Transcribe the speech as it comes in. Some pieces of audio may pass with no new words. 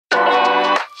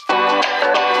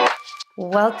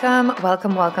Welcome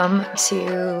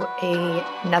to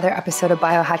another episode of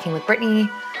Biohacking with Brittany.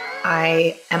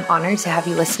 I am honored to have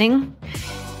you listening.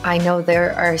 I know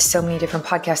there are so many different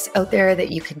podcasts out there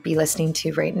that you could be listening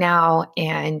to right now,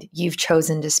 and you've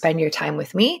chosen to spend your time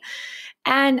with me,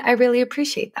 and I really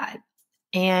appreciate that.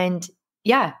 And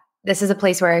yeah, this is a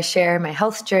place where I share my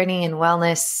health journey and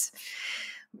wellness,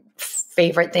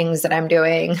 favorite things that I'm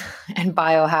doing, and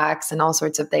biohacks and all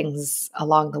sorts of things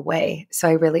along the way. So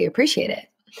I really appreciate it.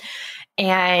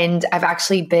 And I've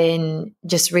actually been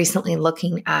just recently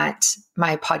looking at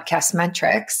my podcast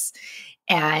metrics,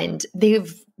 and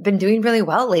they've been doing really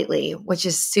well lately, which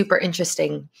is super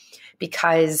interesting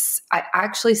because I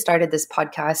actually started this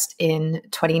podcast in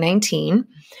 2019.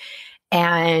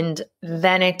 And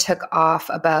then I took off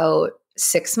about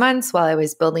 6 months while I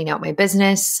was building out my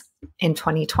business in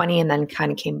 2020, and then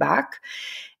kind of came back.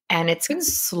 And it's been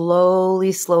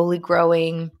slowly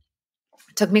growing.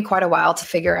 It took me quite a while to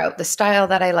figure out the style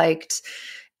that I liked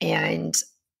and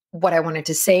what I wanted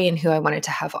to say and who I wanted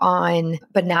to have on.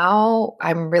 But now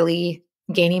I'm really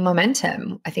gaining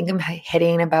momentum. I think I'm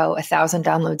hitting about 1,000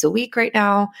 downloads a week right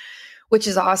now, which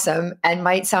is awesome and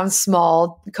might sound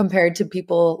small compared to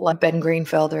people like Ben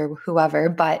Greenfield or whoever.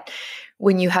 But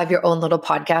when you have your own little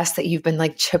podcast that you've been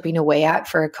like chipping away at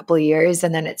for a couple of years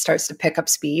and then it starts to pick up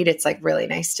speed, it's like really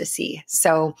nice to see.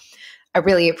 So I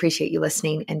really appreciate you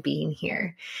listening and being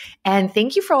here. And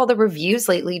thank you for all the reviews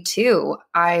lately too.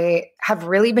 I have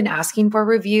really been asking for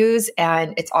reviews,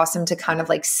 and it's awesome to kind of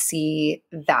like see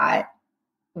that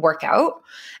work out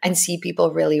and see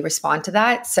people really respond to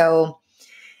that. So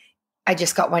I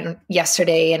just got one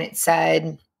yesterday and it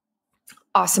said,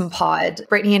 "Awesome pod.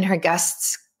 Brittany and her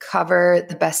guests cover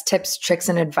the best tips, tricks,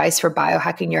 and advice for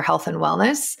biohacking your health and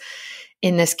wellness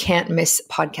in this can't miss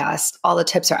podcast. All the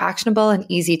tips are actionable and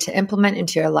easy to implement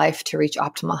into your life to reach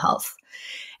optimal health."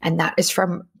 And that is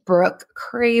from Brooke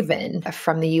Craven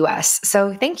from the US.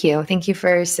 So thank you. Thank you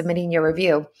for submitting your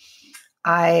review.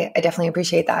 I definitely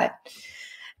appreciate that.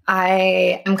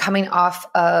 I am coming off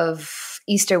of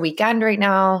Easter weekend right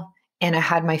now, and I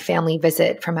had my family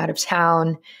visit from out of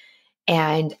town.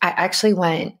 And I actually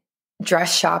went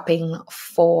dress shopping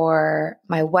for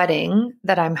my wedding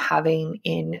that I'm having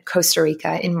in Costa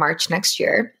Rica in March next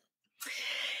year.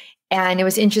 And it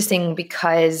was interesting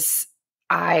because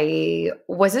I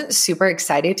wasn't super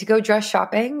excited to go dress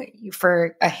shopping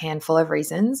for a handful of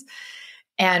reasons.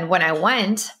 And when I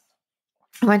went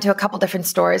to a couple different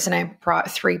stores and I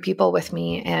brought 3 people with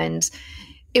me, and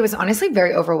it was honestly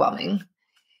very overwhelming.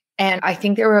 And I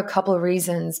think there were a couple of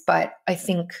reasons, but I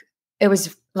think it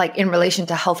was like in relation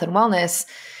to health and wellness,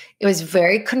 it was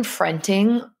very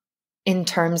confronting in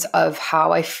terms of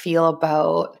how I feel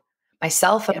about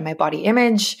myself and my body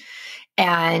image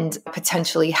and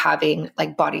potentially having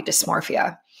like body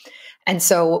dysmorphia. And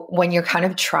so when you're kind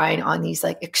of trying on these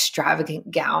like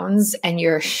extravagant gowns and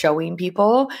you're showing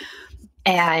people,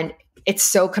 and it's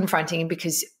so confronting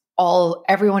because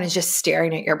everyone is just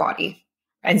staring at your body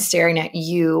and staring at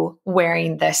you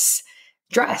wearing this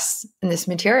dress and this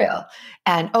material.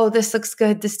 And, oh, this looks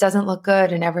good. This doesn't look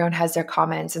good. And everyone has their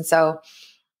comments. And so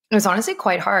it was honestly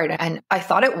quite hard. And I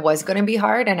thought it was going to be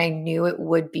hard, and I knew it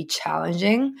would be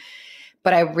challenging,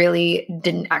 but I really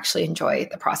didn't actually enjoy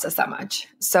the process that much.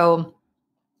 So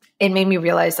it made me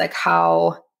realize like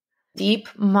how deep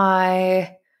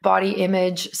my body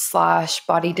image /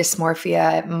 body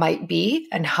dysmorphia might be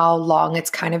and how long it's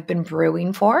kind of been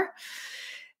brewing for.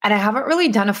 And I haven't really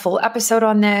done a full episode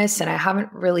on this, and I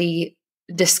haven't really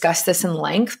discussed this in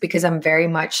length because I'm very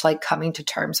much like coming to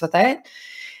terms with it.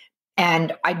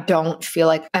 And I don't feel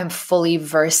like I'm fully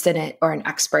versed in it or an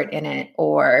expert in it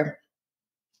or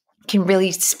can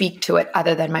really speak to it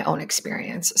other than my own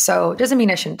experience. So it doesn't mean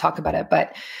I shouldn't talk about it,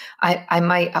 but I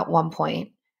might at one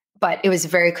point. But it was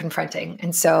very confronting.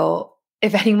 And so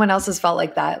if anyone else has felt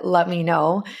like that, let me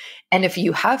know. And if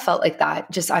you have felt like that,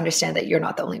 just understand that you're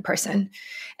not the only person.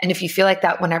 And if you feel like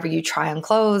that whenever you try on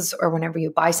clothes or whenever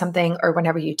you buy something or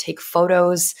whenever you take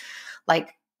photos,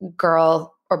 like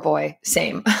girl or boy,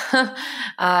 same.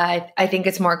 I think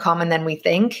it's more common than we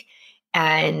think.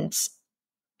 And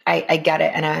I get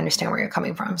it and I understand where you're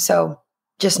coming from. So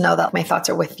just know that my thoughts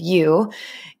are with you,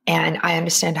 and I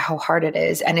understand how hard it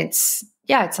is. And it's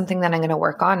something that I'm going to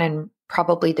work on and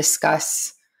probably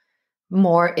discuss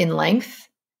more in length,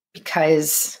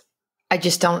 because I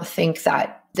just don't think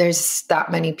that there's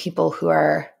that many people who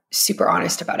are super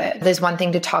honest about it. There's one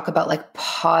thing to talk about like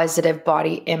positive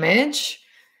body image,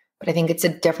 but I think it's a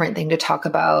different thing to talk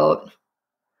about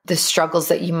the struggles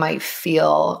that you might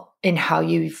feel in how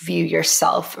you view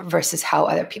yourself versus how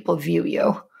other people view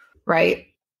you, right?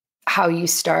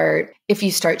 if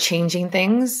you start changing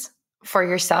things for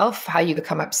yourself, how you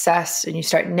become obsessed and you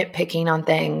start nitpicking on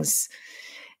things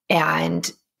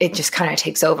and it just kind of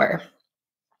takes over.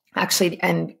 Actually,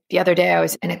 and the other day I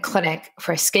was in a clinic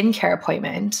for a skincare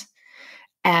appointment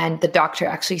and the doctor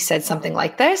actually said something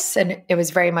like this. And it was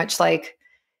very much like,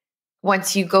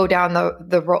 once you go down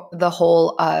the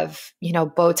hole of,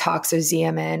 Botox or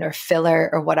Xeomin or filler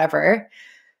or whatever,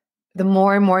 the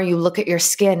more and more you look at your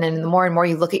skin and the more and more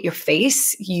you look at your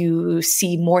face, you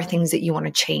see more things that you want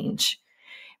to change,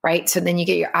 right? So then you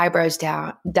get your eyebrows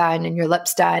done and your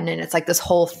lips done, and it's like this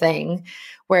whole thing.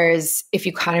 Whereas if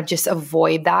you kind of just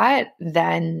avoid that,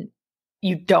 then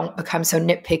you don't become so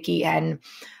nitpicky and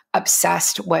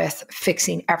obsessed with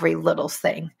fixing every little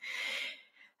thing.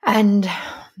 And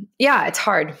yeah, it's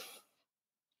hard.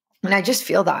 And I just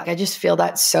feel that. I just feel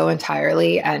that so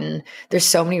entirely. And there's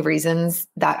so many reasons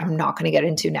that I'm not going to get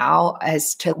into now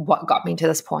as to what got me to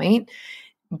this point.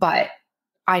 But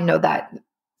I know that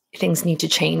things need to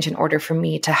change in order for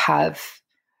me to have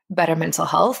better mental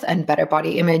health and better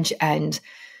body image and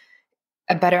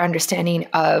a better understanding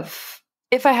of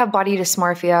if I have body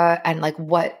dysmorphia and like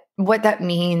what that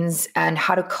means and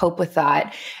how to cope with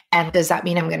that. And does that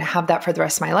mean I'm going to have that for the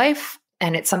rest of my life?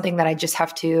 And it's something that I just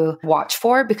have to watch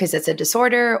for because it's a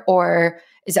disorder, or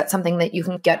is that something that you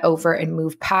can get over and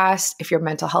move past if your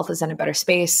mental health is in a better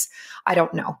space? I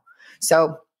don't know.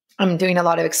 So I'm doing a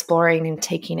lot of exploring and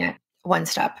taking it one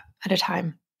step at a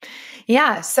time.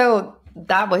 Yeah. So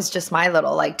that was just my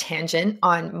little like tangent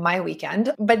on my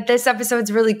weekend, but this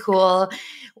episode's really cool.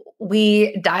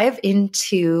 We dive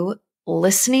into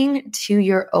listening to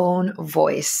your own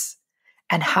voice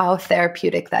and how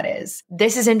therapeutic that is.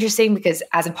 This is interesting because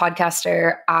as a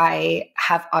podcaster, I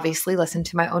have obviously listened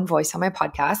to my own voice on my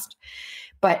podcast,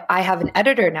 but I have an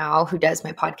editor now who does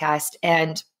my podcast,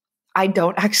 and I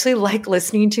don't actually like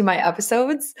listening to my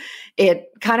episodes. It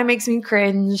kind of makes me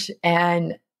cringe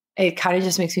and it kind of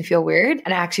just makes me feel weird.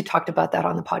 And I actually talked about that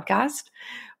on the podcast.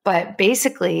 But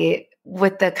basically,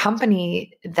 with the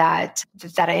company that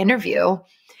I interview,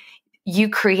 you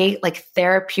create like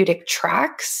therapeutic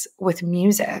tracks with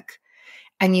music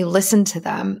and you listen to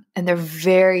them and they're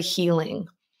very healing.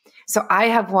 So I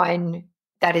have one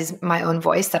that is my own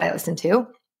voice that I listen to.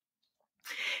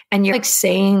 And you're like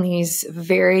saying these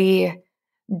very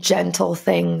gentle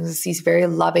things, these very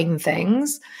loving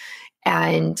things.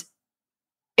 And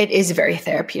it is very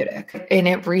therapeutic and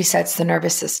it resets the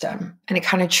nervous system and it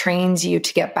kind of trains you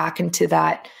to get back into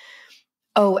that,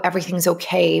 oh, everything's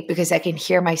okay because I can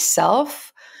hear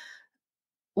myself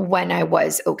when I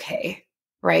was okay,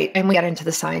 right? And we get into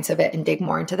the science of it and dig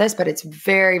more into this, but it's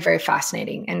very, very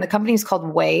fascinating. And the company is called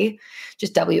Way,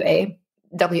 just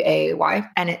W-A-Y,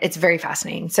 and it's very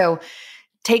fascinating. So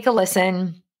take a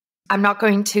listen. I'm not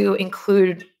going to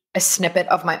include a snippet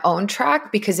of my own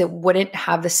track because it wouldn't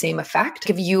have the same effect.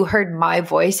 If you heard my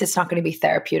voice, it's not going to be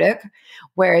therapeutic.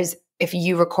 Whereas if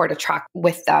you record a track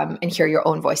with them and hear your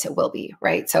own voice, it will be,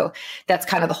 right? So that's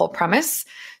kind of the whole premise.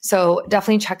 So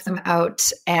definitely check them out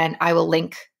and I will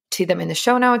link to them in the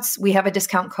show notes. We have a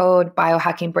discount code,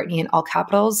 biohackingbrittany in all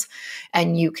capitals,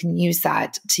 and you can use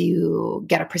that to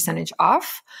get a percentage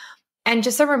off. And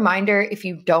just a reminder, if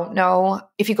you don't know,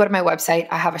 if you go to my website,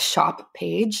 I have a shop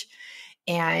page.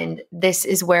 And this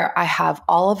is where I have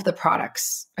all of the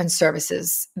products and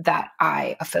services that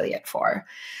I affiliate for.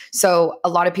 So a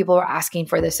lot of people were asking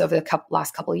for this over the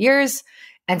last couple of years.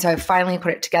 And so I finally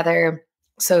put it together.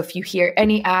 So if you hear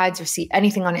any ads or see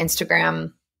anything on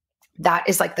Instagram, that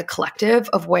is like the collective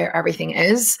of where everything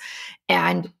is.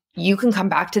 And you can come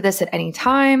back to this at any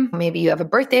time. Maybe you have a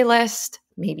birthday list.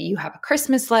 Maybe you have a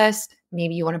Christmas list.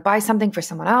 Maybe you want to buy something for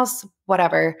someone else,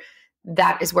 whatever.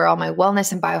 That is where all my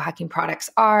wellness and biohacking products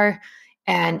are.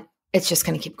 And it's just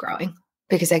going to keep growing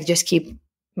because I just keep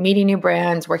meeting new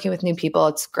brands, working with new people.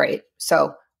 It's great.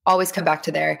 So always come back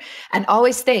to there and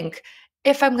always think,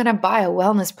 if I'm going to buy a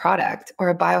wellness product or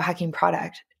a biohacking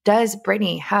product, does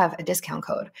Brittany have a discount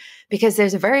code? Because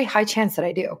there's a very high chance that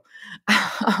I do,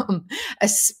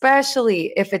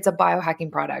 especially if it's a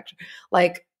biohacking product,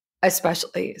 like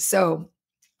especially. So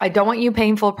I don't want you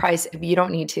paying full price if you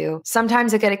don't need to.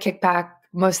 Sometimes I get a kickback.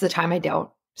 Most of the time I don't.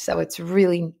 So it's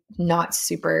really not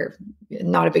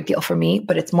a big deal for me,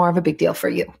 but it's more of a big deal for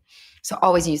you. So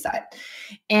always use that.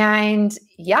 And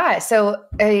yeah, so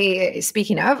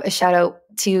speaking of, a shout out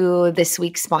to this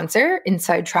week's sponsor,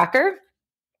 Inside Tracker.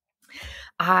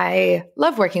 I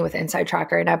love working with Inside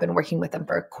Tracker and I've been working with them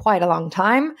for quite a long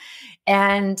time.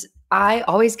 And I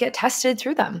always get tested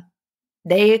through them.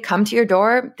 They come to your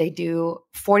door. They do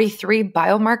 43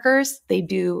 biomarkers. They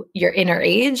do your inner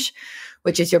age,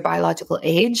 which is your biological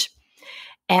age.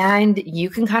 and you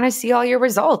can kind of see all your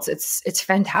results. It's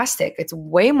fantastic. It's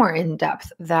way more in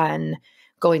depth than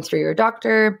going through your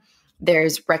doctor.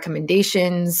 There's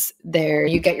recommendations there.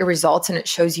 You get your results and it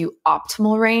shows you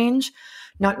optimal range,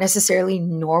 not necessarily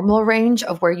normal range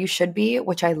of where you should be,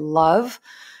 which I love.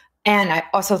 And I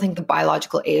also think the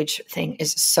biological age thing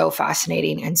is so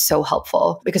fascinating and so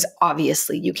helpful, because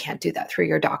obviously you can't do that through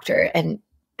your doctor, and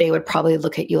they would probably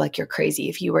look at you like you're crazy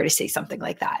if you were to say something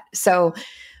like that. So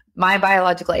my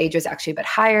biological age was actually a bit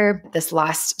higher this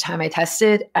last time I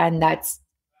tested, and that's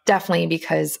definitely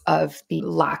because of the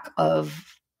lack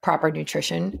of proper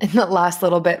nutrition in the last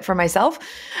little bit for myself.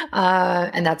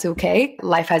 And that's okay.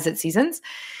 Life has its seasons.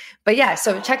 But yeah,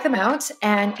 so check them out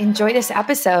and enjoy this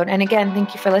episode. And again,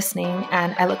 thank you for listening.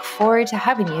 And I look forward to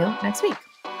having you next week.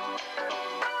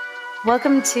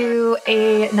 Welcome to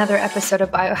another episode of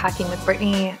Biohacking with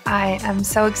Brittany. I am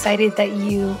so excited that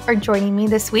you are joining me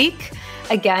this week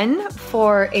again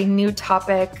for a new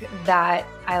topic that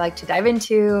I like to dive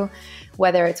into,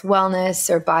 whether it's wellness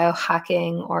or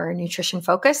biohacking or nutrition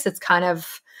focused. It's kind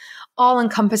of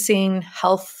all-encompassing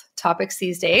health topics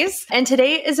these days. And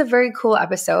today is a very cool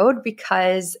episode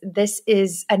because this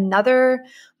is another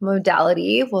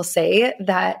modality, we'll say,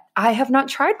 that I have not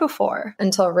tried before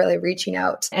until really reaching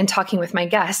out and talking with my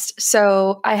guest.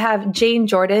 So I have Jane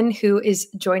Jourdan, who is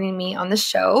joining me on the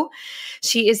show.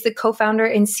 She is the co-founder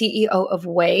and CEO of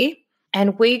Way.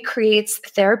 And Way creates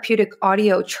therapeutic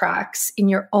audio tracks in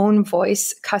your own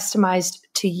voice, customized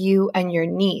to you and your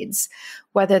needs,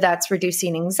 whether that's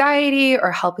reducing anxiety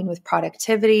or helping with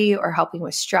productivity or helping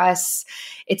with stress.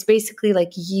 It's basically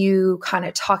like you kind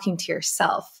of talking to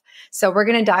yourself. So we're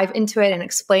going to dive into it and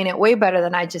explain it way better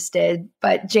than I just did.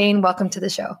 But Jane, welcome to the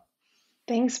show.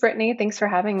 Thanks, Brittany. Thanks for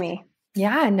having me.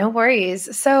 Yeah, no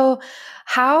worries. So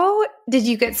how did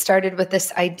you get started with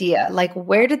this idea? Like,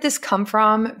 where did this come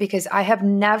from? Because I have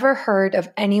never heard of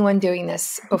anyone doing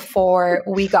this before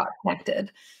we got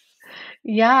connected.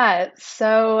 Yeah,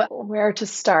 so where to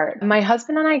start? My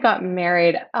husband and I got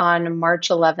married on March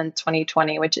 11th,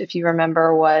 2020, which, if you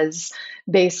remember, was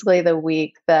basically the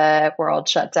week the world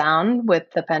shut down with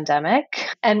the pandemic.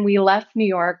 And we left New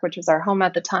York, which was our home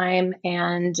at the time,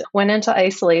 and went into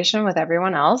isolation with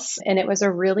everyone else. And it was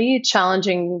a really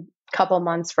challenging couple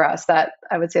months for us. That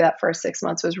I would say that first 6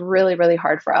 months was really, really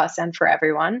hard for us and for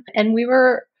everyone. And we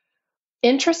were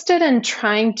interested in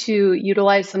trying to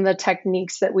utilize some of the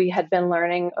techniques that we had been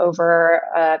learning over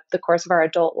the course of our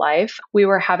adult life. We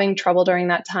were having trouble during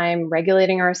that time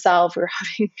regulating ourselves. We were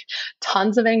having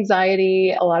tons of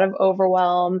anxiety, a lot of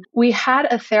overwhelm. We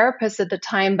had a therapist at the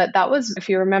time, but that was, if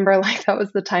you remember, like that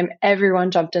was the time everyone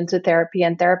jumped into therapy,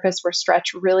 and therapists were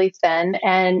stretched really thin,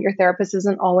 and your therapist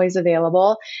isn't always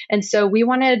available. And so we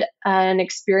wanted an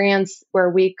experience where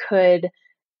we could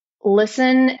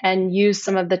listen and use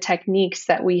some of the techniques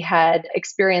that we had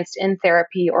experienced in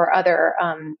therapy or other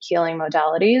healing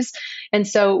modalities. And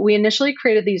so we initially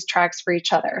created these tracks for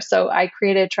each other. So I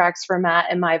created tracks for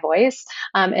Matt in my voice,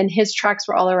 and his tracks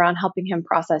were all around helping him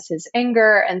process his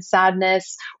anger and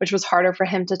sadness, which was harder for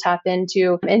him to tap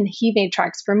into. And he made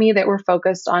tracks for me that were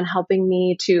focused on helping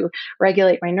me to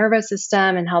regulate my nervous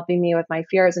system and helping me with my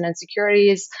fears and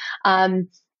insecurities.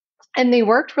 And they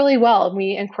worked really well.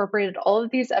 We incorporated all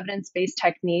of these evidence-based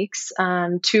techniques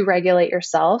to regulate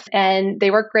yourself. And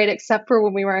they worked great, except for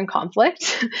when we were in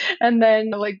conflict. And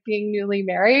then, like being newly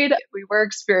married, we were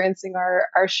experiencing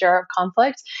our share of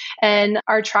conflict. And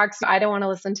our tracks, I didn't want to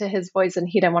listen to his voice and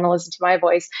he didn't want to listen to my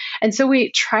voice. And so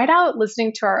we tried out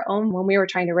listening to our own when we were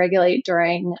trying to regulate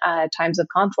during times of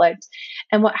conflict.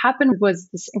 And what happened was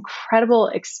this incredible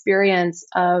experience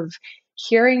of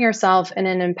hearing yourself in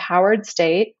an empowered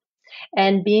state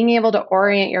and being able to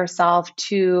orient yourself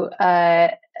to a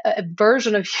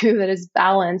version of you that is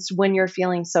balanced when you're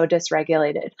feeling so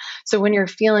dysregulated. So when you're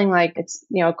feeling like it's,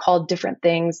 called different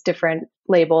things, different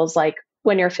labels, like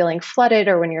when you're feeling flooded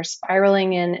or when you're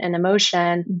spiraling in an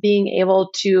emotion, being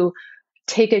able to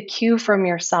take a cue from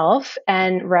yourself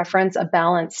and reference a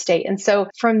balanced state. And so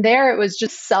from there, it was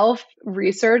just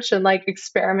self-research and like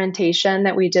experimentation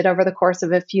that we did over the course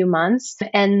of a few months.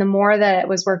 And the more that it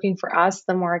was working for us,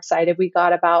 the more excited we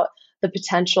got about the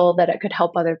potential that it could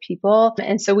help other people.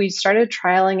 And so we started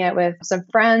trialing it with some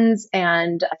friends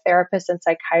and therapists and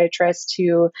psychiatrists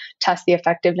to test the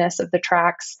effectiveness of the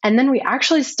tracks. And then we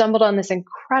actually stumbled on this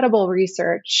incredible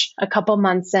research a couple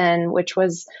months in, which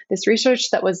was this research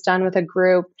that was done with a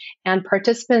group, and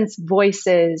participants'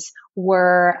 voices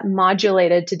were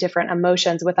modulated to different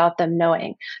emotions without them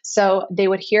knowing. So they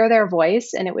would hear their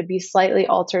voice and it would be slightly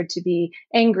altered to be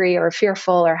angry or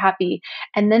fearful or happy.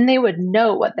 And then they would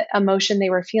know what the emotion they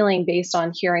were feeling based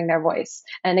on hearing their voice.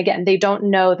 And again, they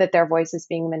don't know that their voice is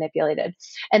being manipulated.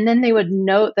 And then they would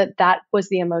note that that was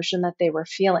the emotion that they were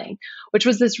feeling, which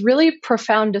was this really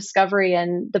profound discovery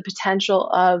and the potential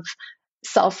of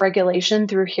self-regulation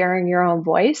through hearing your own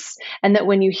voice, and that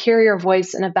when you hear your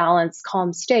voice in a balanced,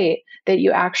 calm state, that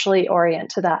you actually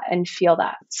orient to that and feel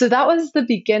that. So that was the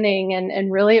beginning,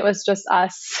 and really it was just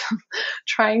us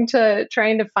trying to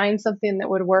find something that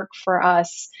would work for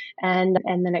us, and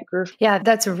then it grew. Yeah,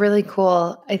 that's really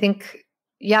cool. I think,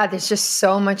 yeah, there's just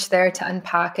so much there to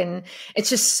unpack, and it's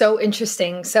just so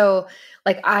interesting. So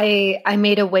like I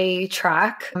made a way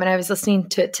track and I was listening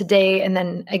to it today and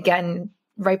then again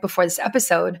right before this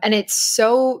episode. And it's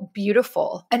so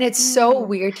beautiful. And it's so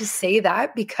weird to say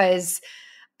that because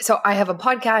so I have a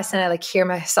podcast and I like hear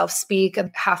myself speak and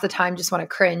half the time just want to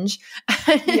cringe.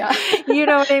 Yeah. You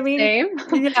know what I mean? Same.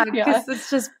 Yeah, because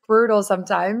it's just brutal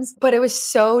sometimes. But it was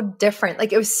so different.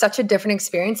 Like it was such a different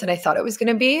experience than I thought it was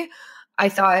going to be. I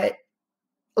thought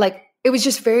like it was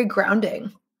just very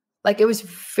grounding. Like it was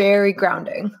very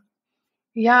grounding.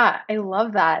 Yeah, I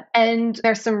love that. And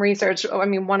there's some research. I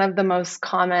mean, one of the most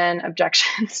common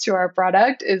objections to our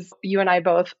product is you and I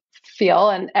both feel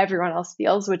and everyone else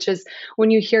feels, which is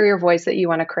when you hear your voice that you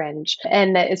want to cringe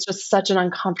and that it's just such an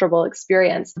uncomfortable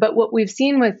experience. But what we've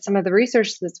seen with some of the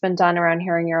research that's been done around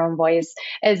hearing your own voice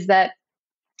is that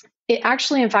it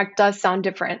actually, in fact, does sound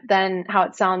different than how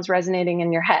it sounds resonating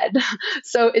in your head.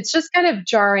 So it's just kind of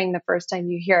jarring the first time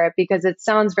you hear it because it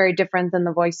sounds very different than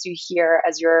the voice you hear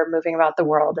as you're moving about the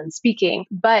world and speaking.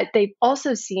 But they've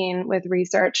also seen with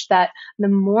research that the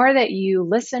more that you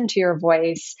listen to your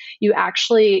voice, you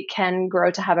actually can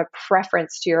grow to have a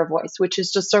preference to your voice, which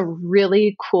is just a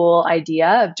really cool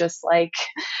idea of just like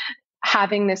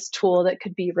having this tool that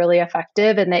could be really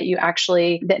effective and that you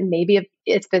actually, that maybe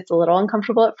if it's a little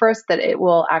uncomfortable at first, that it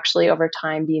will actually over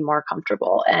time be more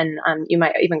comfortable and you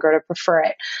might even grow to prefer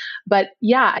it. But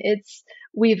yeah,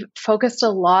 we've focused a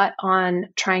lot on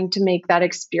trying to make that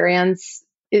experience,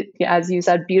 as you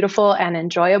said, beautiful and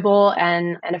enjoyable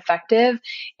and effective.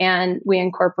 And we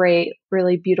incorporate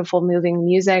really beautiful moving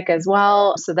music as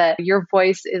well, so that your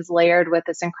voice is layered with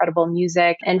this incredible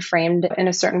music and framed in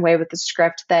a certain way with the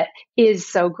script that is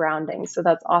so grounding. So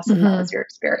that's awesome. That was your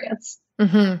experience.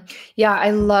 Yeah,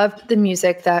 I loved the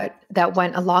music that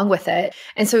went along with it.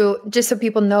 And so just so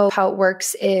people know how it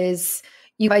works is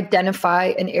you identify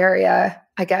an area,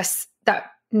 I guess, that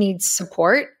needs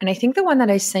support. And I think the one that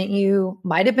I sent you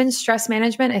might have been stress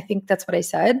management. I think that's what I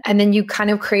said. And then you kind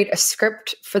of create a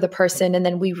script for the person and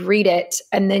then we read it.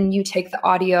 And then you take the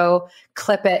audio,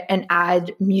 clip it and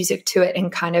add music to it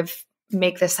and kind of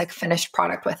make this like finished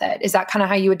product with it. Is that kind of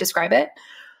how you would describe it?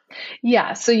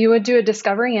 Yeah. So you would do a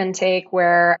discovery intake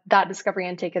where that discovery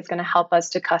intake is going to help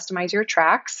us to customize your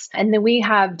tracks. And then we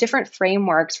have different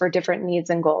frameworks for different needs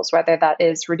and goals, whether that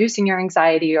is reducing your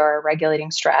anxiety or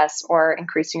regulating stress or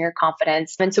increasing your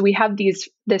confidence. And so we have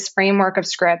this framework of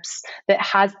scripts that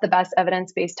has the best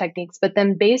evidence-based techniques, but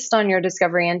then based on your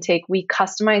discovery intake, we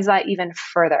customize that even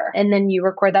further. And then you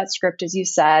record that script, as you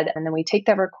said, and then we take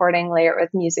that recording, layer it with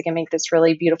music and make this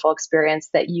really beautiful experience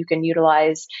that you can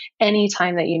utilize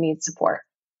anytime that you need support.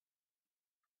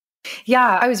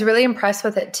 Yeah, I was really impressed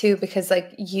with it too, because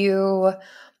like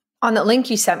on the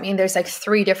link you sent me, there's like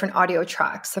 3 different audio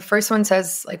tracks. The first one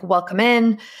says like welcome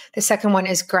in, the second one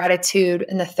is gratitude,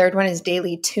 and the third one is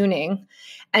daily tuning.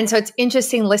 And so it's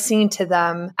interesting listening to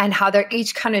them and how they're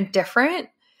each kind of different,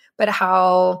 but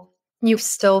how you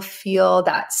still feel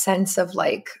that sense of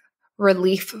like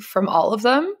relief from all of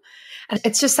them. And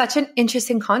it's just such an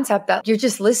interesting concept that you're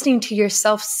just listening to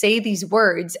yourself say these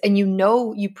words and you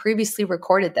know you previously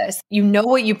recorded this. You know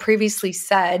what you previously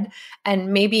said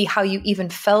and maybe how you even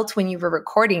felt when you were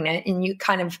recording it, and you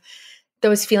kind of,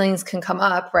 those feelings can come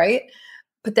up, right?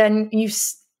 But then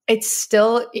it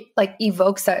still like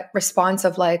evokes that response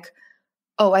of like,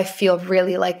 oh, I feel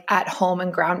really like at home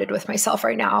and grounded with myself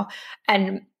right now.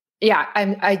 And yeah,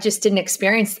 I just didn't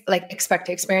expect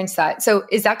to experience that. So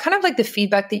is that kind of like the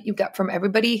feedback that you get from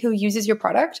everybody who uses your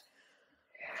product?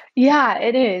 Yeah,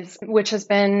 it is, which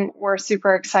we're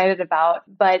super excited about,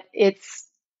 but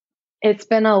It's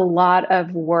been a lot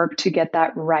of work to get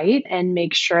that right and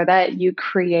make sure that you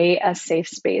create a safe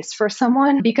space for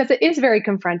someone, because it is very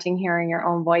confronting hearing your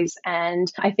own voice.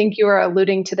 And I think you were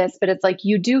alluding to this, but it's like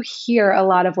you do hear a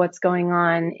lot of what's going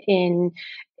on in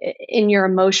your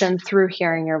emotion through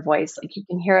hearing your voice. Like you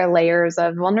can hear layers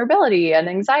of vulnerability and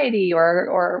anxiety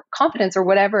or confidence or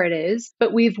whatever it is.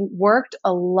 But we've worked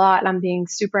a lot on being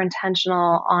super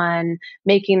intentional on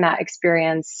making that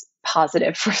experience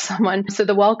positive for someone. So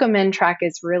the welcome in track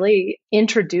is really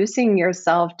introducing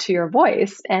yourself to your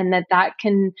voice, and that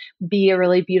can be a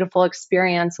really beautiful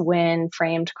experience when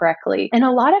framed correctly. And a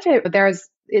lot of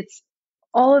it's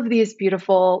all of these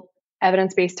beautiful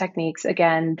evidence-based techniques,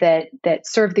 again, that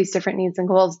serve these different needs and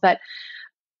goals. But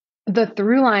the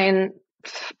through line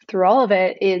through all of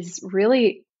it is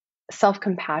really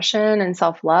self-compassion and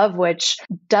self-love, which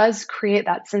does create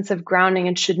that sense of grounding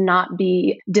and should not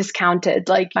be discounted.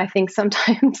 Like, I think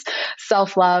sometimes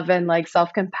self-love and like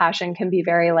self-compassion can be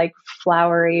very like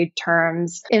flowery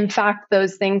terms. In fact,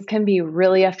 those things can be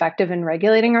really effective in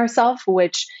regulating ourselves,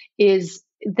 which is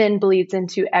then bleeds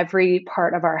into every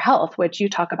part of our health, which you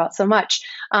talk about so much.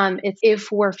 It's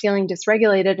if we're feeling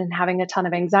dysregulated and having a ton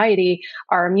of anxiety,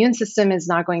 our immune system is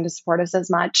not going to support us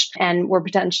as much, and we're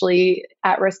potentially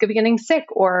at risk of getting sick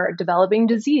or developing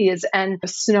disease and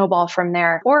snowball from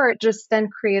there, or it just then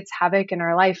creates havoc in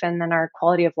our life, and then our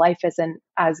quality of life isn't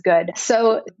as good.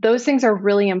 So those things are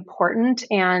really important.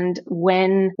 And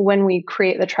when we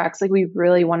create the tracks, like we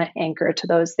really want to anchor to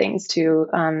those things to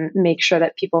make sure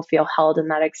that people feel held in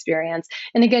that experience.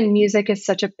 And again, music is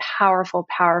such a powerful,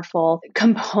 powerful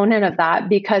component of that,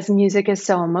 because music is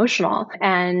so emotional.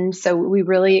 And so we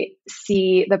really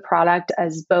see the product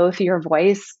as both your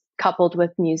voice coupled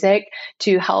with music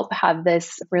to help have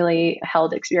this really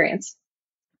held experience.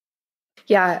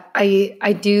 Yeah,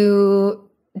 I do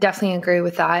definitely agree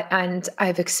with that. And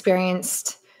I've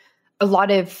experienced a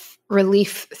lot of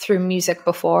relief through music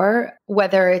before,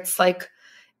 whether it's like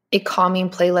a calming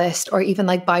playlist or even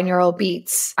like binaural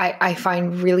beats, I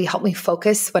find really help me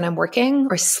focus when I'm working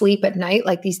or sleep at night,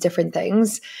 like these different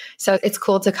things. So it's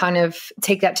cool to kind of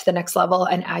take that to the next level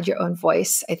and add your own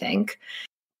voice, I think.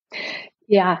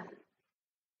 Yeah.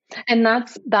 And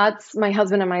that's my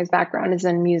husband and my background is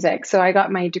in music. So I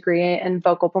got my degree in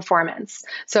vocal performance.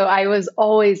 So I was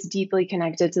always deeply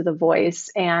connected to the voice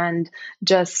and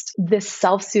just this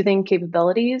self-soothing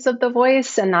capabilities of the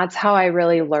voice. And that's how I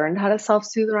really learned how to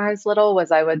self-soothe when I was little,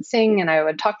 was I would sing and I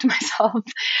would talk to myself.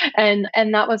 And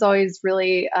that was always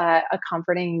really a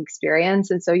comforting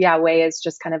experience. And so, yeah, Way is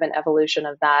just kind of an evolution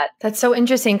of that. That's so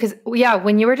interesting because, yeah,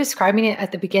 when you were describing it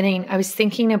at the beginning, I was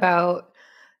thinking about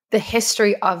the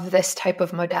history of this type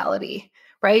of modality,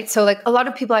 right? So like a lot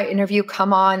of people I interview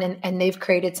come on and they've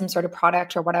created some sort of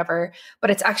product or whatever,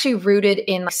 but it's actually rooted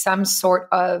in like some sort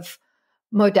of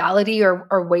modality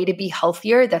or way to be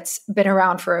healthier that's been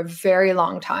around for a very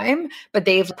long time, but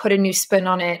they've put a new spin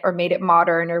on it or made it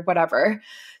modern or whatever.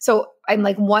 So I'm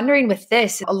like wondering with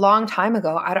this, a long time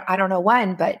ago, I don't know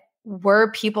when, but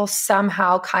were people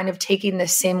somehow kind of taking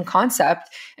this same concept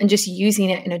and just using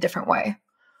it in a different way?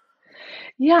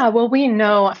 Yeah, well, we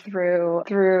know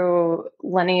through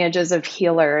lineages of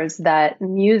healers that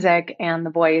music and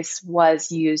the voice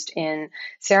was used in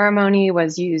ceremony,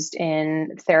 was used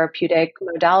in therapeutic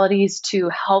modalities to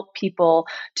help people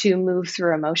to move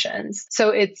through emotions. So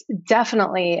it's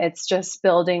just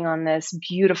building on this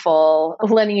beautiful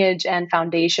lineage and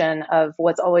foundation of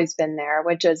what's always been there,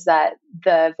 which is that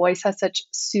the voice has such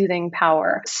soothing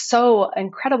power. So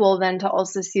incredible then to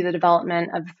also see the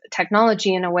development of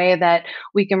technology in a way that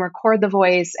we can record the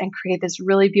voice and create this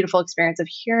really beautiful experience of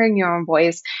hearing your own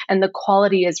voice. And the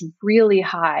quality is really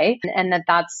high. And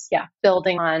that's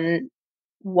building on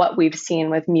what we've seen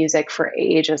with music for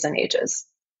ages and ages.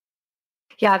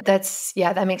 Yeah,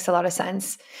 that makes a lot of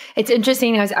sense. It's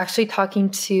interesting. I was actually talking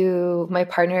to my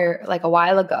partner like a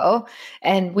while ago,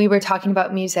 and we were talking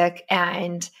about music.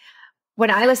 And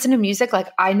when I listen to music, like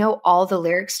I know all the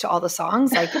lyrics to all the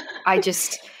songs. Like I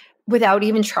just, without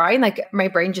even trying, like my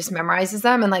brain just memorizes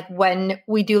them. And like when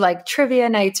we do like trivia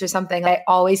nights or something, I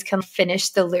always can finish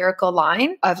the lyrical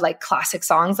line of like classic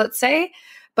songs, let's say.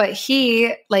 But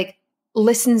he like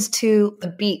listens to the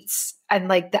beats and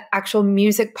like the actual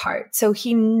music part. So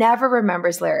he never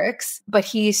remembers lyrics, but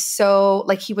he's so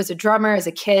like, he was a drummer as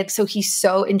a kid. So he's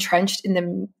so entrenched in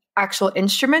the actual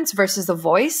instruments versus the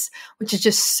voice, which is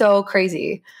just so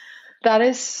crazy. That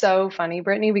is so funny,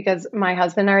 Brittany, because my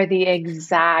husband are the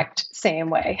exact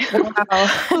same way. Wow.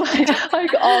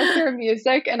 Like I'll hear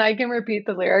music and I can repeat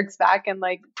the lyrics back and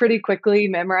like pretty quickly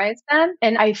memorize them.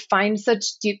 And I find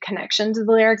such deep connection to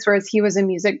the lyrics, whereas he was a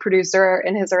music producer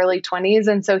in his early 20s.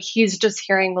 And so he's just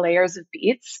hearing layers of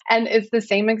beats. And it's the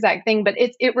same exact thing. But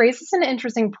it raises an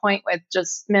interesting point with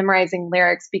just memorizing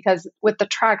lyrics, because with the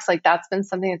tracks, like that's been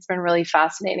something that's been really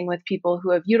fascinating with people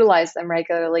who have utilized them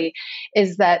regularly,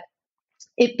 is that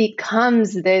it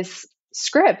becomes this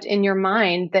script in your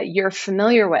mind that you're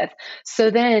familiar with. So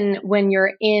then when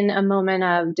you're in a moment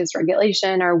of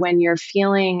dysregulation or when you're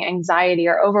feeling anxiety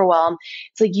or overwhelm,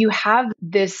 it's like you have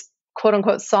this quote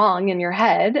unquote song in your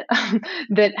head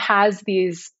that has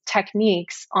these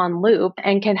techniques on loop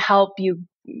and can help you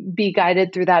be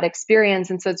guided through that experience.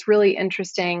 And so it's really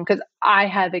interesting because I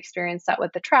have experienced that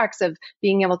with the tracks of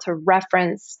being able to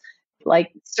reference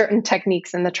like certain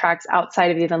techniques in the tracks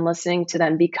outside of even listening to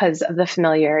them because of the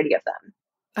familiarity of them.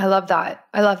 I love that.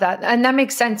 I love that. And that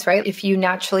makes sense, right? If you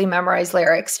naturally memorize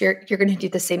lyrics, you're going to do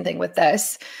the same thing with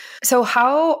this. So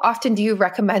how often do you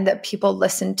recommend that people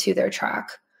listen to their track?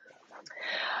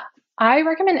 I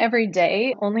recommend every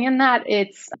day, only in that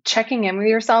it's checking in with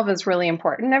yourself is really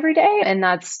important every day. And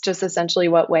that's just essentially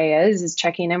what Way is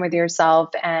checking in with yourself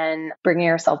and bringing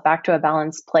yourself back to a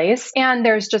balanced place. And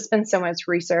there's just been so much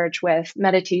research with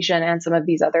meditation and some of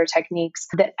these other techniques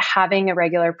that having a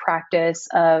regular practice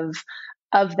of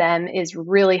them is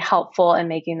really helpful in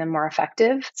making them more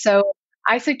effective. So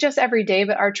I suggest every day,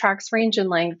 but our tracks range in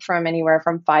length from anywhere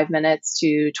from 5 minutes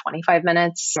to 25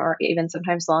 minutes or even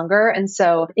sometimes longer. And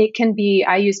so it can be,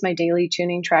 I use my daily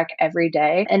tuning track every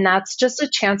day, and that's just a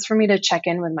chance for me to check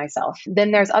in with myself.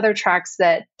 Then there's other tracks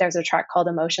there's a track called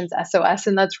Emotions SOS,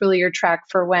 and that's really your track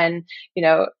for when,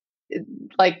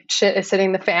 like shit is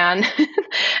hitting the fan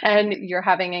and you're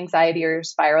having anxiety or you're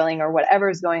spiraling or whatever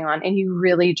is going on. And you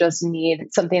really just need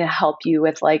something to help you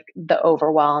with like the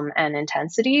overwhelm and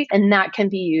intensity. And that can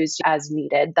be used as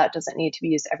needed. That doesn't need to be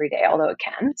used every day, although it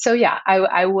can. So yeah,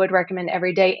 I would recommend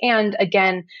every day. And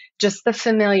again, just the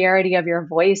familiarity of your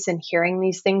voice and hearing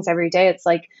these things every day. It's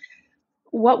like,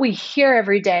 what we hear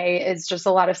every day is just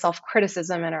a lot of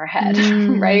self-criticism in our head,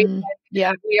 right?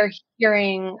 Yeah. We are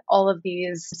hearing all of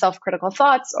these self-critical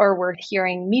thoughts, or we're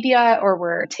hearing media, or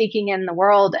we're taking in the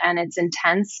world, and it's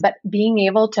intense. But being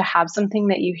able to have something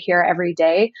that you hear every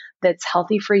day that's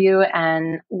healthy for you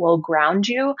and will ground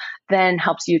you, then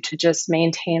helps you to just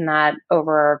maintain that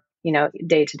over,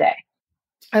 day to day.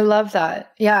 I love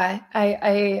that. Yeah,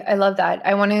 I love that.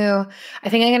 I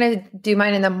think I'm going to do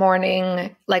mine in the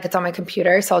morning, like it's on my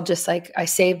computer. So I'll just I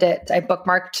saved it. I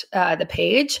bookmarked the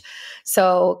page.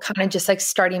 So kind of just like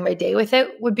starting my day with it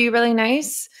would be really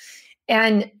nice.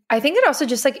 And I think it also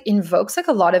just invokes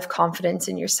a lot of confidence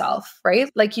in yourself, right?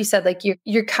 Like you said,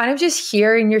 you're kind of just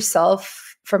hearing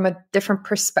yourself from a different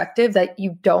perspective that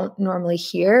you don't normally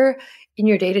hear in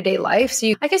your day-to-day life.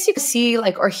 So I guess you can see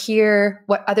or hear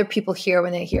what other people hear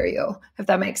when they hear you, if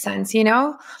that makes sense,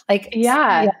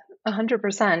 Yeah.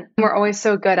 100%. We're always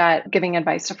so good at giving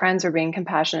advice to friends or being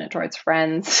compassionate towards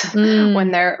friends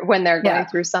when they're going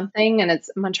through something, and it's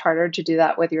much harder to do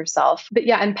that with yourself. But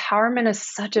yeah, empowerment is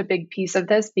such a big piece of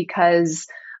this, because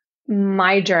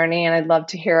my journey, and I'd love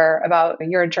to hear about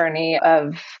your journey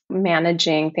of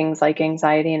managing things like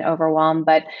anxiety and overwhelm,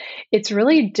 but it's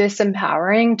really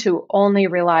disempowering to only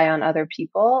rely on other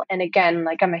people. And again,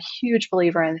 I'm a huge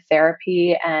believer in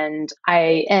therapy and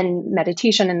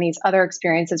meditation and these other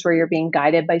experiences where you're being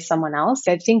guided by someone else.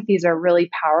 I think these are really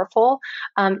powerful.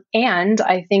 And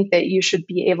I think that you should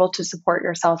be able to support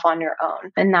yourself on your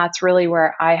own. And that's really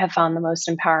where I have found the most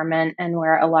empowerment, and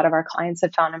where a lot of our clients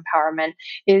have found empowerment,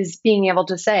 is being able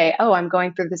to say, oh, I'm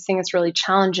going through this thing that's really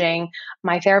challenging.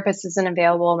 My therapist isn't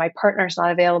available. My partner's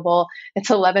not available. It's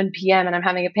 11 p.m. and I'm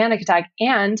having a panic attack,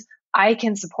 and I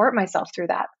can support myself through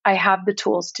that. I have the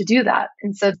tools to do that.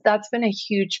 And so that's been a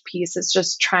huge piece, is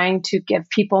just trying to give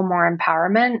people more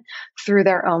empowerment through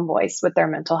their own voice with their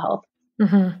mental health.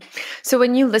 Mm-hmm. So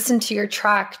when you listen to your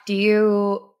track, do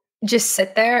you just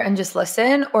sit there and just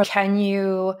listen, or can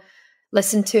you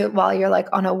listen to it while you're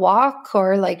on a walk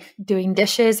or doing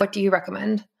dishes? What do you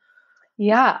recommend?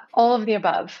 Yeah, all of the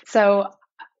above. So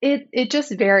it just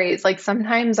varies.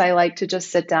 Sometimes I like to just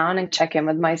sit down and check in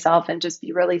with myself and just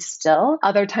be really still.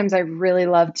 Other times I really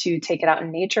love to take it out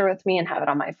in nature with me and have it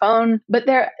on my phone. But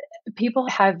people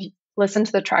have listen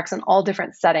to the tracks in all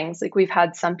different settings. Like we've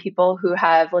had some people who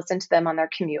have listened to them on their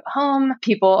commute home.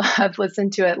 People have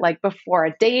listened to it like before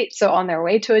a date. So on their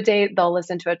way to a date, they'll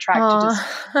listen to a track to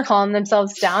just calm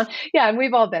themselves down. Yeah. And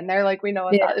we've all been there. Like we know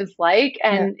what that is like.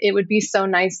 And it would be so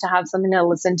nice to have something to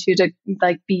listen to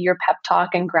like be your pep talk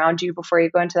and ground you before you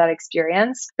go into that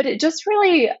experience. But it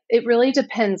really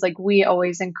depends. Like we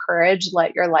always encourage,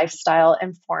 let your lifestyle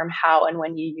inform how and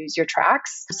when you use your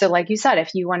tracks. So like you said,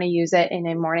 if you want to use it in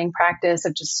a morning practice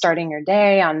of just starting your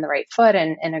day on the right foot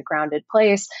and in a grounded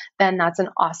place, then that's an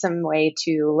awesome way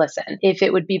to listen. If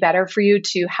it would be better for you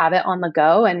to have it on the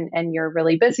go and you're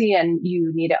really busy and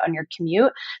you need it on your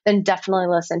commute, then definitely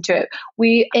listen to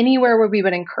it. Anywhere where we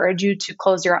would encourage you to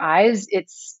close your eyes,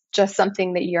 it's just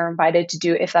something that you're invited to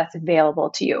do if that's available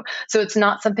to you. So it's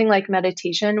not something like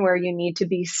meditation where you need to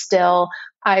be still,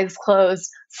 eyes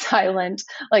closed, silent.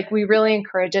 Like we really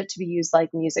encourage it to be used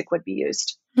like music would be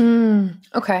used.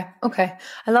 Okay.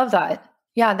 I love that.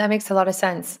 Yeah, that makes a lot of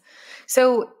sense.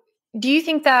 So do you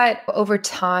think that over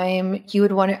time you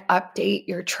would want to update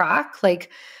your track?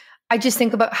 Like I just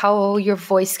think about how your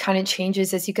voice kind of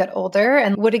changes as you get older.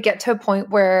 And would it get to a point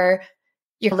where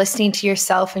you're listening to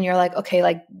yourself and you're like, okay,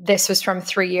 like this was from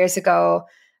 3 years ago.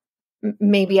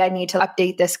 Maybe I need to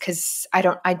update this because I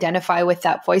don't identify with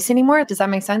that voice anymore. Does that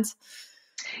make sense?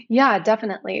 Yeah,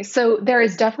 definitely. So there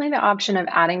is definitely the option of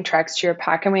adding tracks to your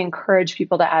pack. And we encourage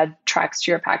people to add tracks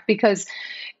to your pack because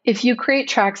if you create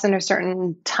tracks in a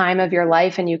certain time of your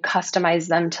life and you customize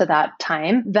them to that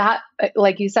time, that,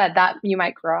 like you said, that you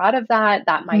might grow out of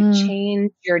that might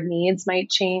change, your needs might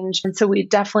change. And so we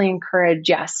definitely encourage,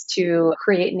 yes, to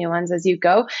create new ones as you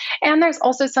go. And there's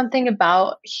also something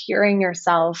about hearing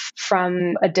yourself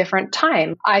from a different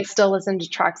time. I still listen to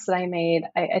tracks that I made,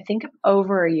 I think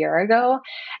over a year ago.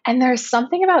 And there's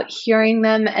something about hearing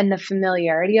them and the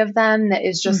familiarity of them that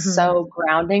is just so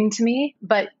grounding to me.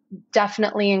 But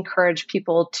definitely encourage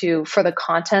people for the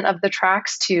content of the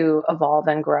tracks to evolve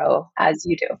and grow as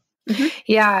you do.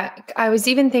 Yeah. I was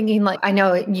even thinking like, I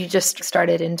know you just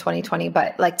started in 2020,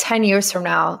 but like 10 years from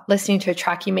now, listening to a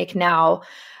track you make now,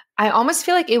 I almost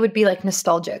feel like it would be like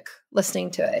nostalgic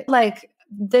listening to it. Like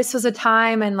this was a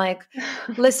time and like,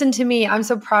 listen to me. I'm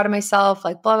so proud of myself,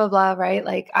 like blah, blah, blah. Right.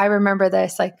 Like I remember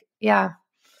this, like, yeah.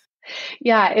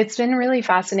 Yeah, it's been really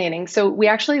fascinating. So we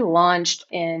actually launched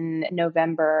in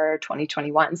November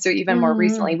 2021. So even more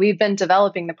recently, we've been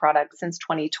developing the product since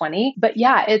 2020. But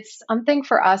yeah, it's something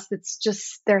for us that's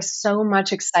just, there's so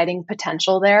much exciting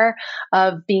potential there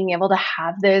of being able to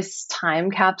have this time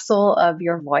capsule of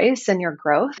your voice and your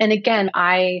growth. And again,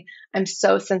 I'm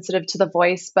so sensitive to the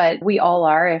voice, but we all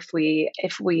are if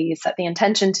we set the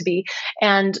intention to be.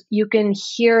 And you can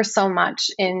hear so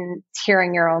much in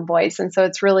hearing your own voice. And so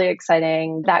it's really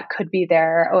exciting that could be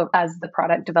there as the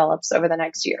product develops over the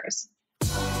next years.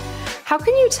 How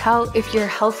can you tell if your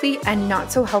healthy and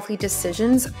not so healthy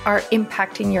decisions are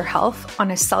impacting your health on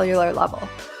a cellular level,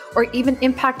 or even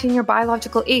impacting your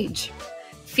biological age?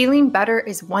 Feeling better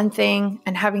is one thing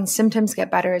and having symptoms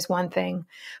get better is one thing,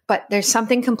 but there's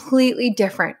something completely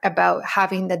different about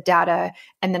having the data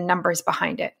and the numbers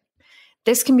behind it.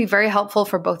 This can be very helpful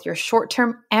for both your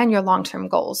short-term and your long-term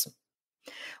goals.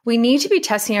 We need to be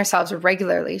testing ourselves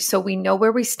regularly so we know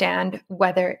where we stand,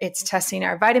 whether it's testing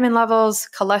our vitamin levels,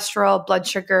 cholesterol, blood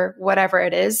sugar, whatever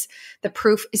it is. The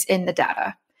proof is in the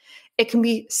data. It can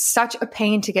be such a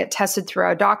pain to get tested through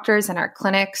our doctors and our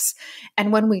clinics.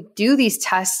 And when we do these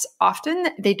tests, often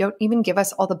they don't even give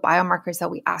us all the biomarkers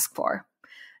that we ask for.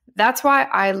 That's why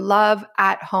I love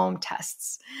at-home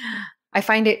tests. I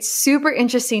find it super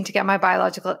interesting to get my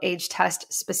biological age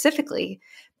test specifically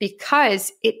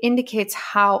because it indicates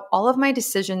how all of my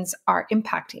decisions are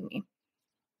impacting me.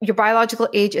 Your biological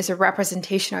age is a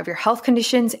representation of your health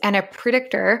conditions and a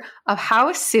predictor of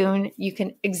how soon you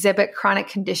can exhibit chronic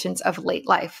conditions of late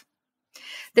life.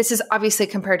 This is obviously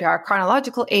compared to our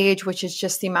chronological age, which is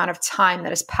just the amount of time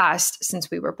that has passed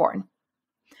since we were born.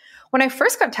 When I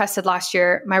first got tested last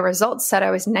year, my results said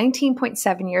I was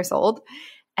 19.7 years old.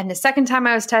 And the second time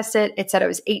I was tested, it said I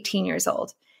was 18 years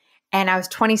old. And I was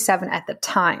 27 at the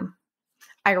time.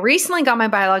 I recently got my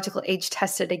biological age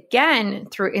tested again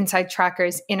through Inside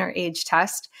Tracker's Inner Age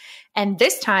Test. And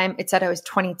this time it said I was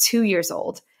 22 years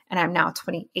old and I'm now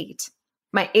 28.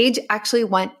 My age actually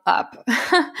went up.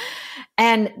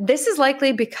 And this is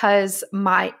likely because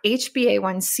my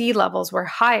HbA1c levels were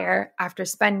higher after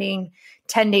spending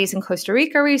 10 days in Costa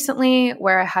Rica recently,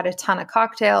 where I had a ton of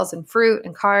cocktails and fruit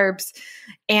and carbs,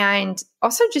 and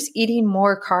also just eating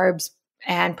more carbs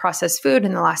and processed food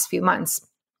in the last few months.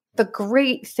 The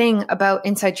great thing about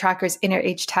Inside Tracker's inner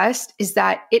age test is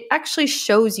that it actually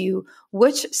shows you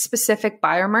which specific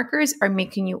biomarkers are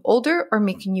making you older or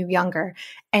making you younger.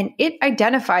 And it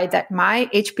identified that my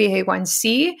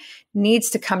HbA1c needs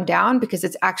to come down because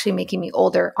it's actually making me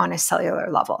older on a cellular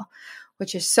level,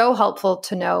 which is so helpful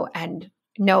to know and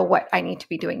know what I need to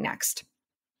be doing next.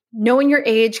 Knowing your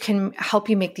age can help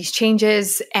you make these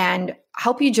changes and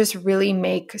help you just really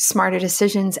make smarter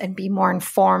decisions and be more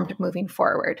informed moving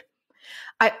forward.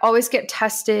 I always get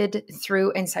tested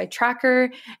through Inside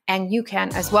Tracker, and you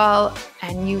can as well,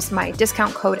 and use my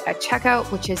discount code at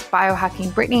checkout, which is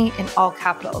biohackingbrittany in all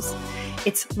capitals.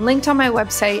 It's linked on my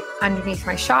website underneath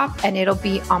my shop, and it'll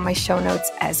be on my show notes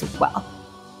as well.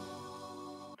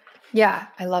 Yeah,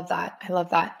 I love that. I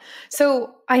love that.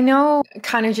 So I know,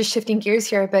 kind of just shifting gears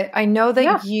here, but I know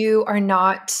that you are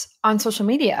not on social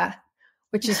media,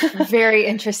 which is very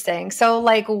interesting. So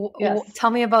tell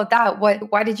me about that.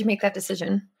 Why did you make that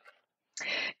decision?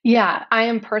 Yeah, I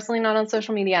am personally not on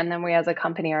social media, and then we as a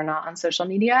company are not on social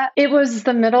media. It was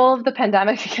the middle of the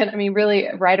pandemic again. I mean, really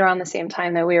right around the same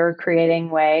time that we were creating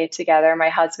Way together. My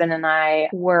husband and I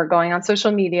were going on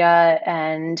social media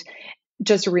and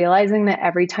just realizing that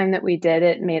every time that we did,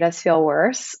 it made us feel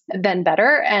worse than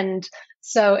better. And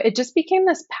so it just became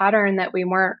this pattern that we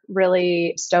weren't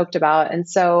really stoked about. And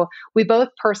so we both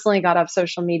personally got off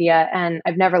social media, and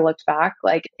I've never looked back.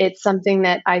 Like, it's something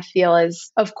that I feel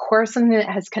is, of course, something that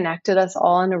has connected us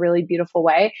all in a really beautiful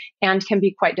way and can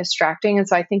be quite distracting. And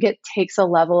so I think it takes a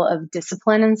level of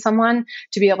discipline in someone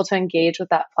to be able to engage with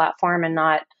that platform and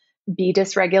not be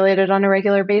dysregulated on a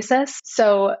regular basis.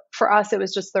 So for us, it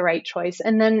was just the right choice.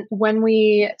 And then when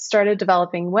we started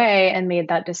developing Way and made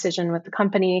that decision with the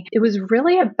company, it was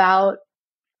really about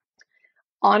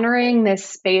honoring this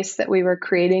space that we were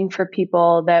creating for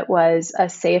people that was a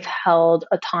safe, held,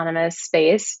 autonomous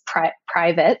space,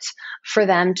 private, for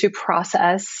them to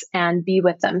process and be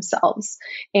with themselves.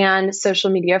 And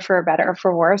social media, for better or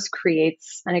for worse,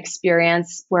 creates an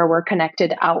experience where we're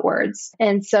connected outwards.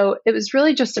 And so it was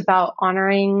really just about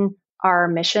honoring our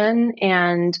mission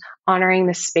and honoring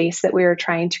the space that we were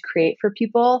trying to create for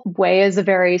people. Way is a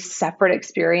very separate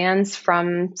experience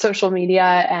from social media.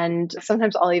 And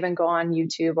sometimes I'll even go on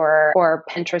YouTube or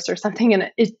Pinterest or something.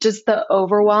 And it's just the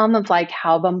overwhelm of like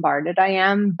how bombarded I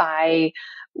am by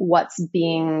what's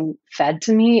being fed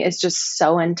to me is just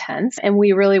so intense. And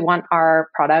we really want our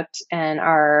product and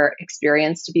our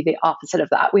experience to be the opposite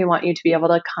of that. We want you to be able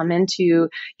to come into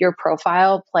your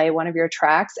profile, play one of your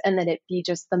tracks, and that it be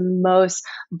just the most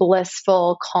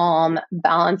blissful, calm,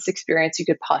 balanced experience you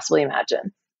could possibly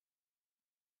imagine.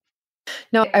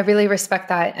 No, I really respect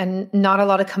that. And not a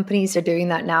lot of companies are doing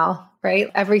that now, right?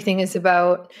 Everything is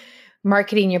about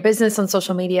marketing your business on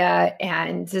social media,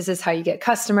 and this is how you get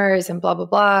customers and blah, blah,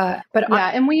 blah. But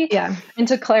and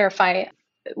to clarify,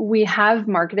 we have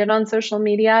marketed on social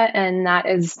media, and that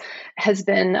has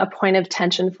been a point of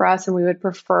tension for us. And we would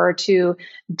prefer to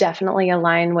definitely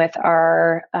align with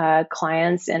our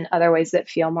clients in other ways that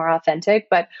feel more authentic.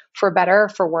 But for better or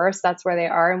for worse, that's where they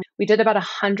are. And we did about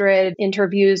 100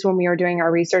 interviews when we were doing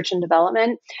our research and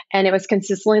development. And it was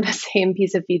consistently the same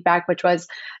piece of feedback, which was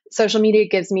social media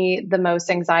gives me the most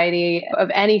anxiety of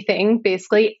anything,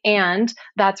 basically. And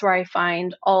that's where I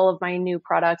find all of my new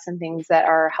products and things that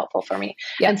are helpful for me.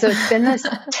 Yeah. And so it's been this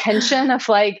tension of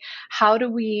like, how do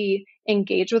we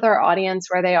engage with our audience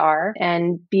where they are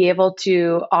and be able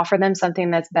to offer them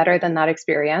something that's better than that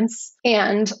experience?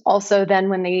 And also then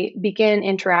when they begin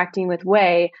interacting with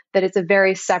Way, that it's a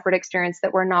very separate experience,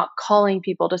 that we're not calling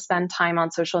people to spend time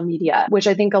on social media, which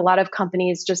I think a lot of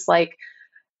companies just like,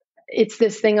 it's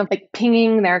this thing of like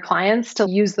pinging their clients to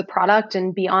use the product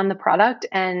and be on the product.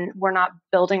 And we're not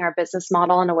building our business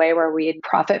model in a way where we'd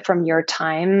profit from your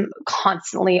time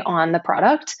constantly on the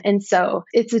product. And so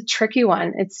it's a tricky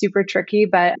one. It's super tricky,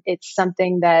 but it's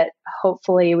something that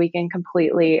hopefully we can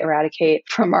completely eradicate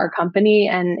from our company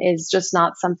and is just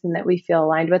not something that we feel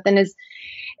aligned with. And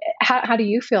how do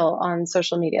you feel on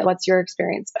social media? What's your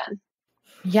experience been?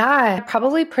 Yeah,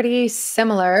 probably pretty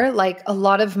similar. Like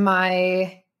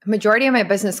majority of my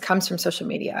business comes from social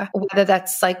media, whether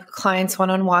that's like clients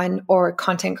one-on-one or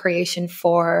content creation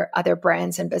for other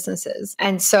brands and businesses.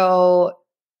 And so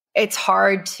it's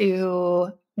hard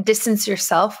to distance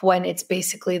yourself when it's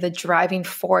basically the driving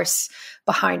force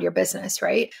behind your business,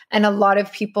 right? And a lot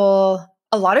of people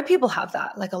have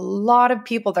that. Like a lot of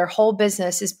people, their whole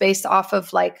business is based off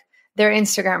of like their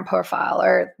Instagram profile,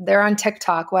 or they're on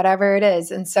TikTok, whatever it is.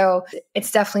 And so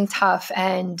it's definitely tough.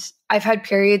 And I've had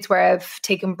periods where I've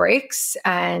taken breaks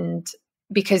and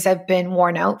because I've been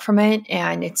worn out from it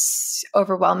and it's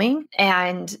overwhelming.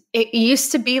 And it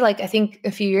used to be like, I think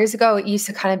a few years ago, it used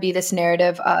to kind of be this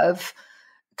narrative of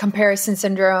comparison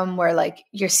syndrome where like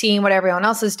you're seeing what everyone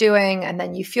else is doing and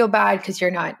then you feel bad because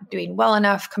you're not doing well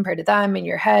enough compared to them in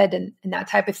your head and that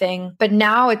type of thing. But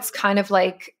now it's kind of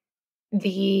like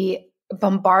the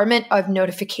bombardment of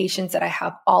notifications that I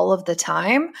have all of the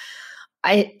time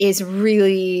is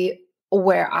really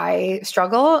where I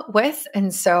struggle with.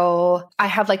 And so I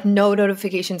have like no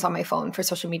notifications on my phone for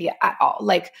social media at all.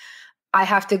 Like I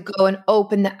have to go and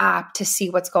open the app to see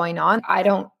what's going on.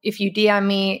 If you DM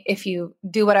me, if you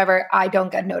do whatever, I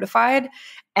don't get notified.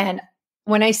 And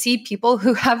when I see people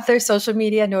who have their social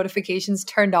media notifications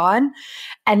turned on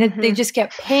and they just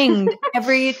get pinged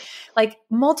every like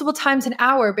multiple times an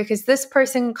hour because this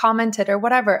person commented or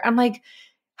whatever, I'm like,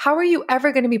 how are you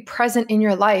ever going to be present in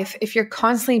your life if you're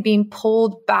constantly being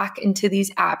pulled back into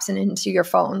these apps and into your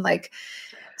phone? Like,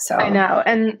 so I know.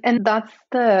 And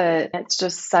it's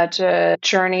just such a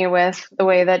journey with the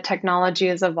way that technology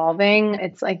is evolving.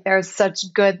 It's like there's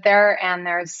such good there and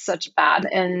there's such bad.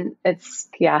 And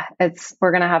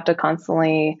we're going to have to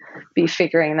constantly be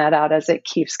figuring that out as it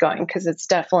keeps going because it's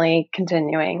definitely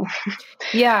continuing.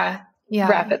 Yeah.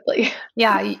 Rapidly.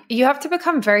 Yeah. You have to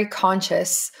become very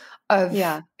conscious of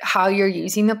how you're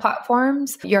using the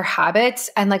platforms, your habits,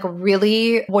 and like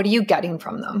really, what are you getting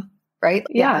from them? Right?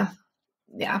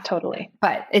 Yeah, totally.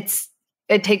 But it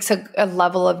takes a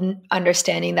level of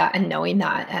understanding that and knowing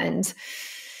that. And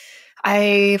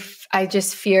I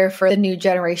just fear for the new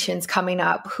generations coming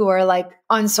up who are like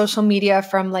on social media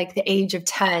from like the age of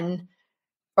 10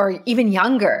 or even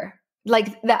younger.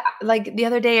 Like that, like the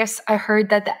other day I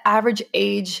heard that the average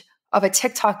age of a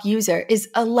TikTok user is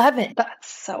 11. That's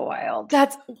so wild.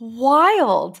 That's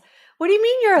wild. What do you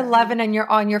mean you're 11 and you're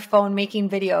on your phone making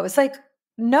videos? Like,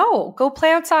 no, go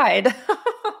play outside.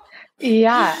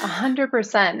 Yeah,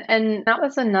 100%. And that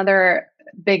was another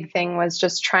big thing, was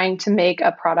just trying to make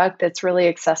a product that's really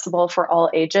accessible for all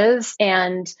ages.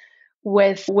 And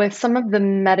with some of the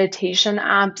meditation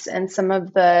apps and some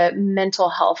of the mental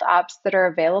health apps that are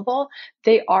available,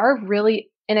 they are really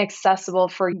inaccessible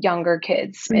for younger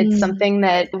kids. It's something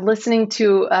that listening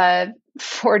to a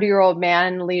 40-year-old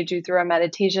man lead you through a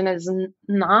meditation is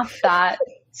not that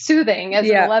soothing as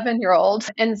an 11-year-old.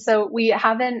 And so we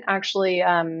haven't actually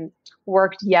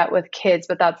worked yet with kids,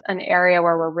 but that's an area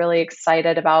where we're really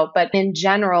excited about. But in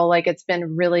general, like it's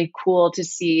been really cool to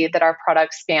see that our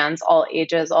product spans all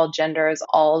ages, all genders,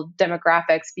 all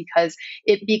demographics, because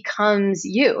it becomes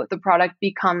you. The product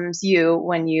becomes you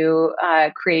when you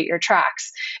create your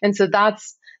tracks. And so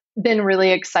that's been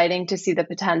really exciting to see the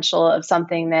potential of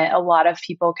something that a lot of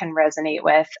people can resonate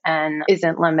with and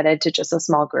isn't limited to just a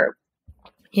small group.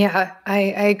 Yeah, I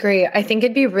agree. I think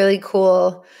it'd be really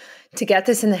cool to get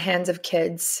this in the hands of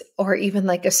kids, or even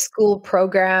like a school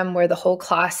program where the whole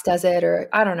class does it, or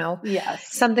I don't know.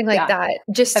 Yes. Something like that.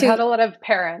 I've had a lot of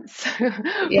parents who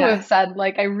have said,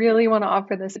 like, I really want to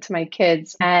offer this to my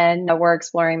kids. And we're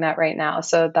exploring that right now.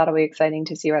 So that'll be exciting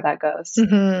to see where that goes.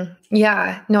 Mm-hmm.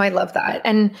 Yeah. No, I love that.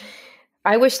 And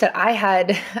I wish that I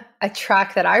had a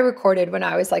track that I recorded when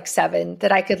I was like 7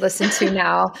 that I could listen to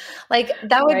now. Like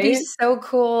that would be so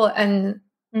cool. And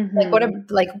like what a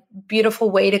beautiful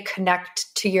way to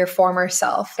connect to your former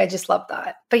self. I just love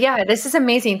that. But yeah, this is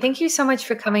amazing. Thank you so much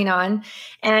for coming on.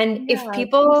 And if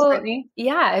people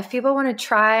want to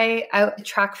try out a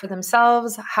track for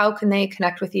themselves, how can they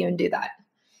connect with you and do that?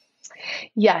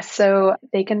 Yes. So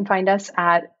they can find us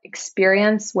at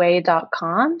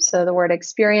experienceway.com. So the word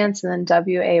experience and then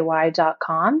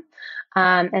way.com.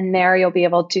 And there you'll be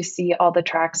able to see all the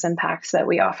tracks and packs that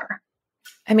we offer.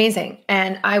 Amazing.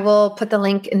 And I will put the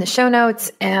link in the show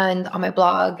notes and on my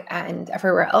blog and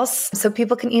everywhere else so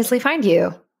people can easily find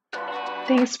you.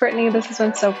 Thanks, Brittany. This has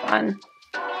been so fun.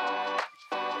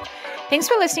 Thanks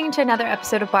for listening to another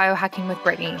episode of Biohacking with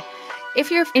Brittany. If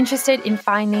you're interested in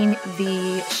finding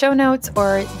the show notes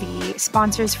or the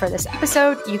sponsors for this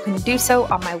episode, you can do so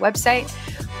on my website,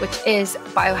 which is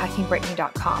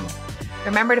biohackingbrittany.com.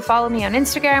 Remember to follow me on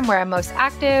Instagram, where I'm most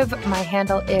active. My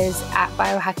handle is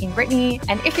 @biohackingbrittany.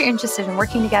 And if you're interested in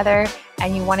working together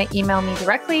and you want to email me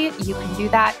directly, you can do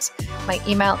that. My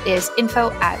email is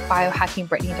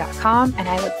info@biohackingbrittany.com. And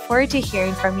I look forward to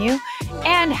hearing from you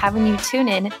and having you tune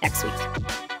in next week.